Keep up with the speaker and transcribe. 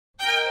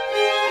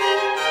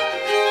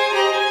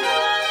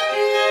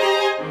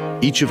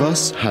Each of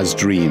us has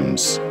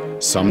dreams.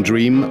 Some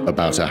dream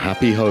about a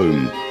happy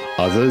home,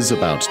 others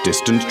about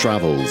distant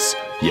travels,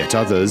 yet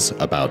others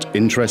about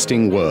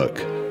interesting work.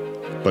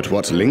 But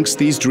what links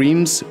these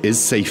dreams is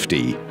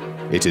safety.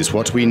 It is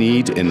what we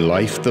need in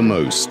life the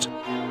most.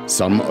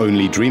 Some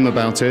only dream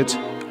about it,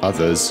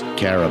 others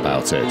care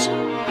about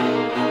it.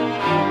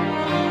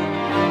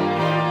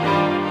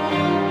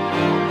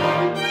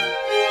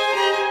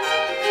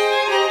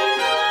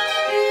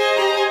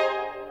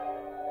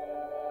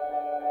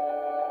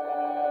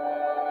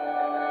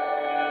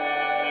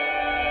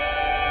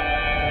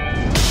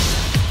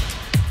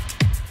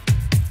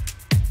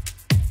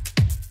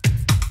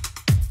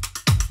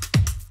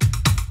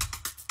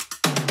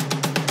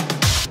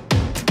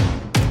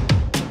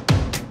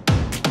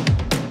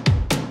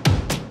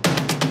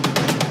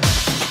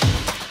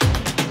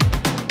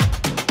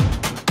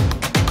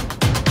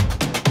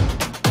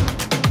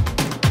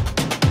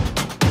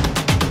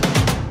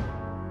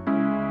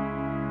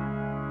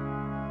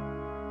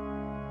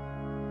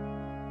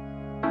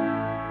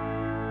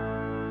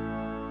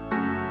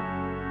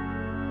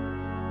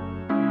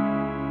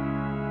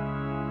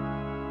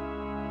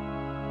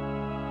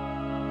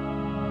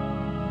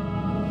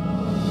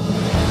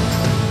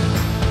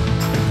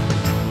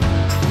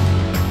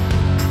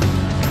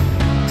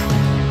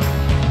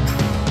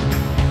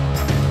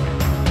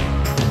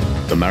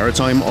 The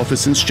Maritime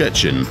Office in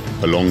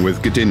Szczecin, along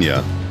with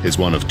Gdynia, is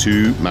one of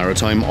 2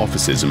 maritime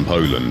offices in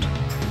Poland.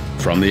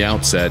 From the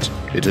outset,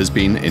 it has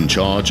been in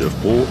charge of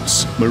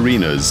ports,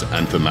 marinas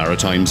and the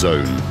maritime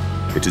zone.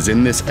 It is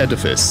in this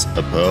edifice,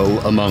 a pearl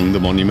among the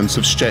monuments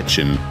of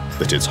Szczecin,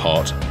 that its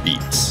heart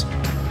beats.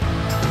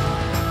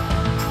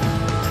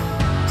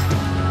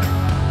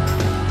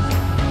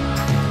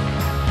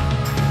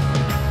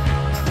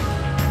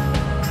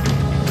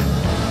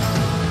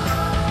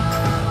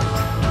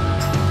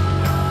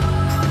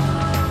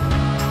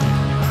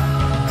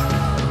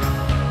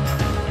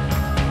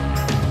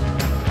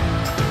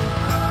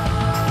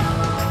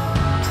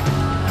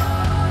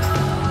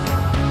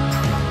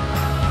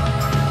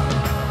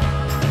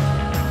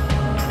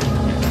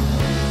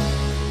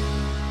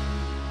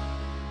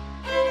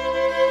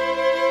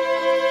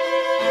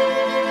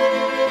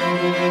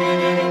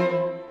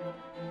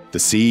 The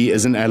sea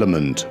is an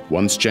element,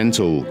 once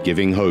gentle,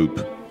 giving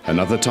hope,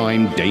 another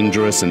time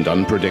dangerous and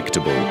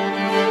unpredictable.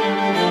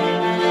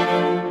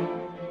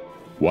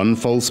 One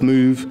false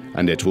move,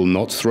 and it will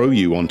not throw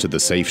you onto the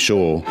safe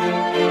shore.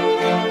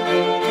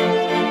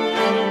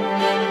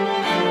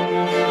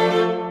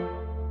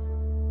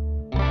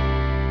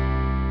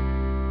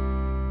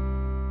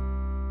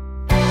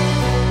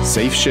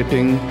 Safe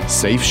shipping,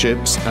 safe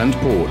ships and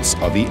ports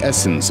are the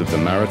essence of the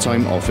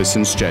Maritime Office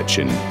in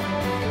Szczecin.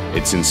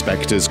 Its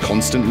inspectors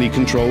constantly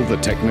control the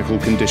technical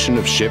condition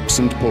of ships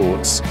and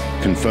ports,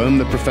 confirm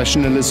the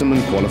professionalism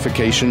and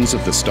qualifications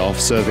of the staff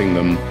serving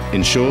them,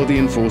 ensure the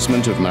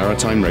enforcement of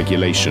maritime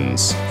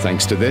regulations.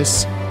 Thanks to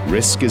this,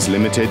 risk is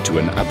limited to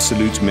an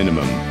absolute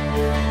minimum.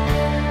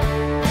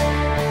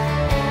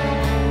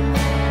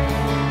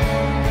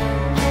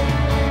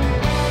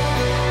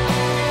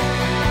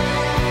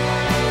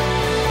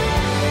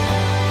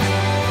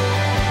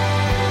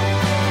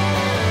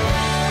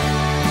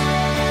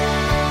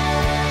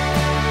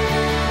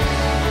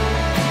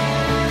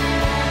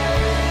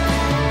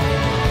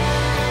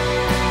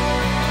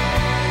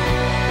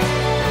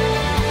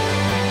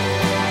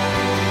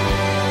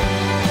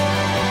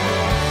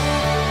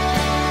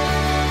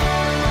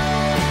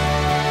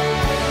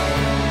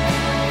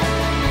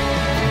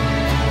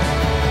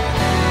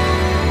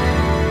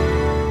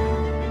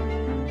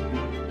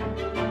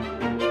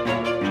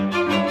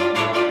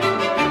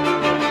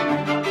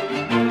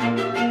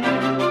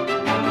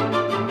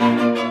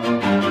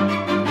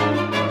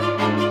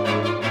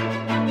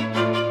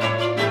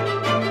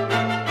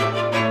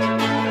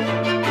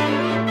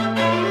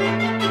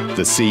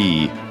 The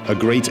sea, a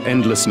great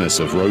endlessness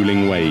of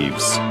rolling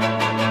waves.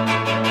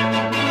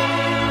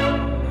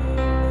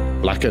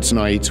 Black at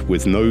night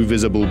with no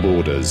visible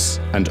borders,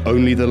 and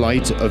only the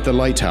light of the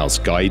lighthouse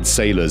guides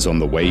sailors on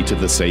the way to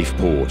the safe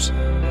port.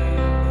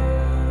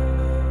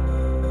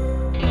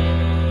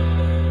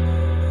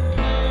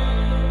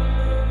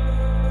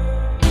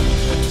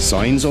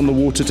 Signs on the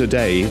water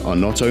today are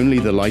not only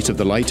the light of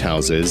the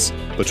lighthouses,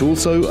 but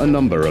also a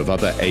number of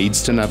other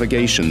aids to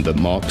navigation that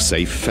mark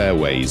safe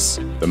fairways.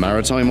 The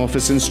Maritime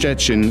Office in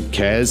Szczecin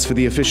cares for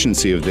the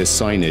efficiency of this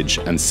signage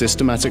and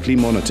systematically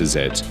monitors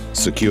it.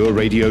 Secure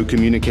radio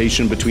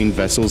communication between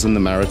vessels and the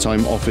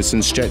Maritime Office in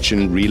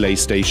Szczecin relay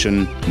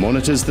station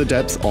monitors the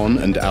depth on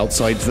and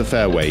outside the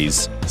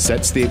fairways,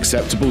 sets the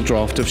acceptable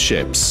draft of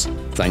ships.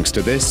 Thanks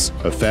to this,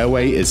 a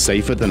fairway is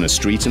safer than a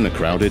street in a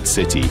crowded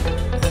city.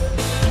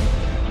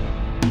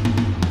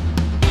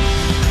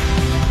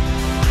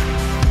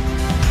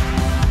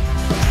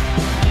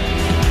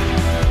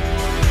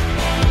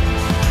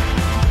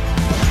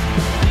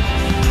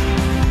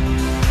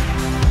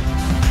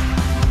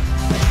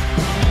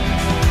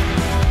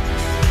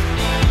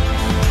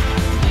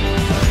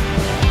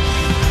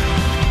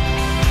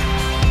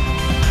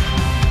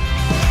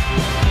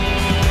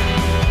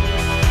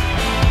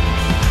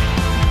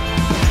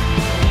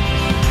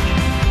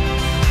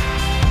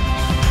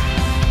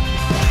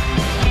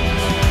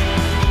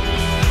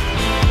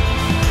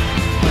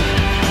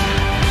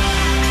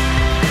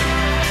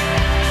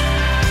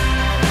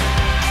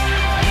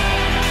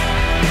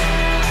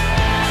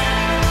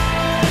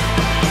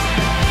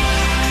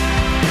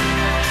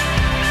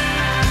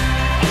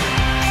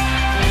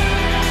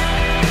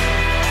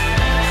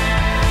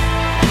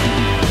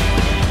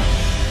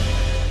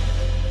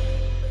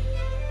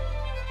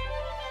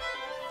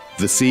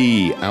 The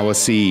sea, our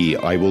sea,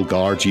 I will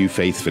guard you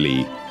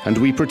faithfully. And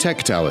we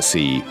protect our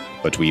sea,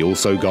 but we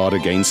also guard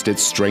against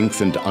its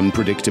strength and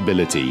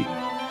unpredictability.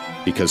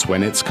 Because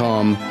when it's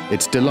calm,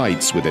 it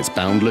delights with its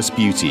boundless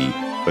beauty,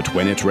 but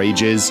when it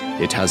rages,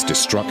 it has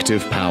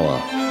destructive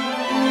power.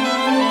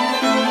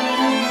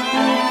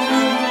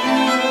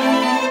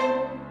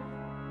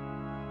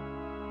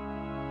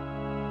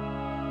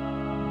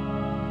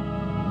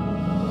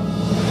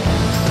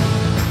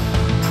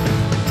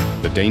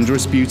 The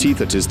dangerous beauty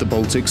that is the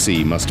Baltic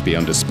Sea must be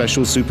under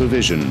special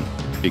supervision,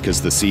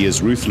 because the sea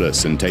is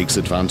ruthless and takes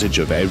advantage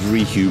of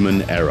every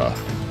human error.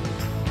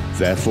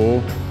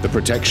 Therefore, the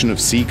protection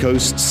of sea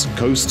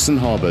coasts and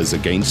harbours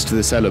against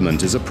this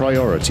element is a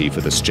priority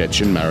for the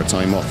Szczecin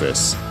Maritime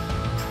Office.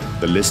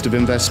 The list of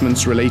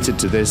investments related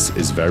to this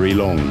is very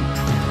long.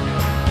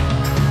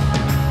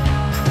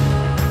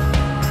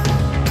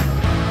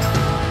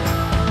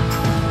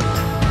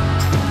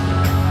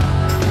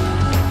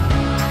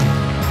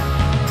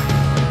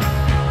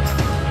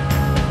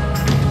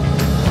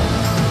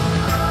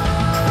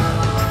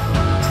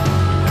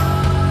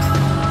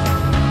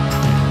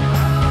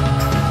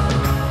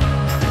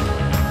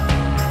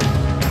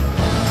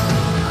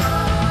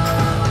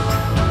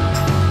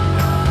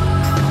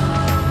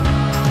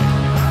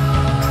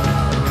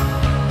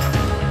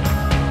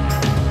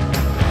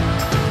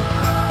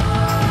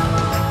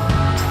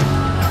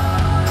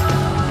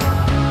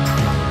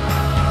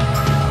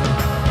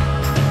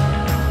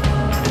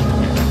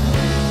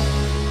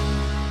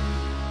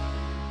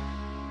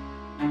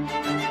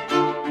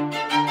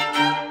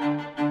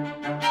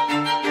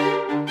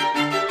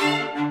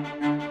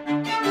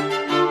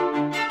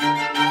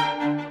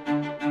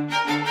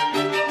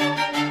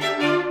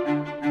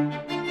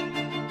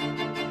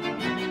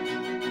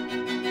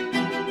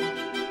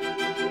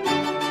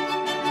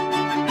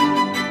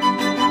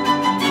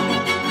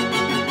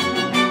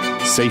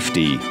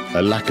 Safety,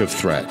 a lack of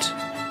threat.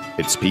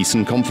 It's peace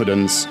and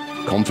confidence,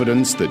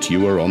 confidence that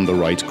you are on the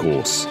right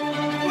course.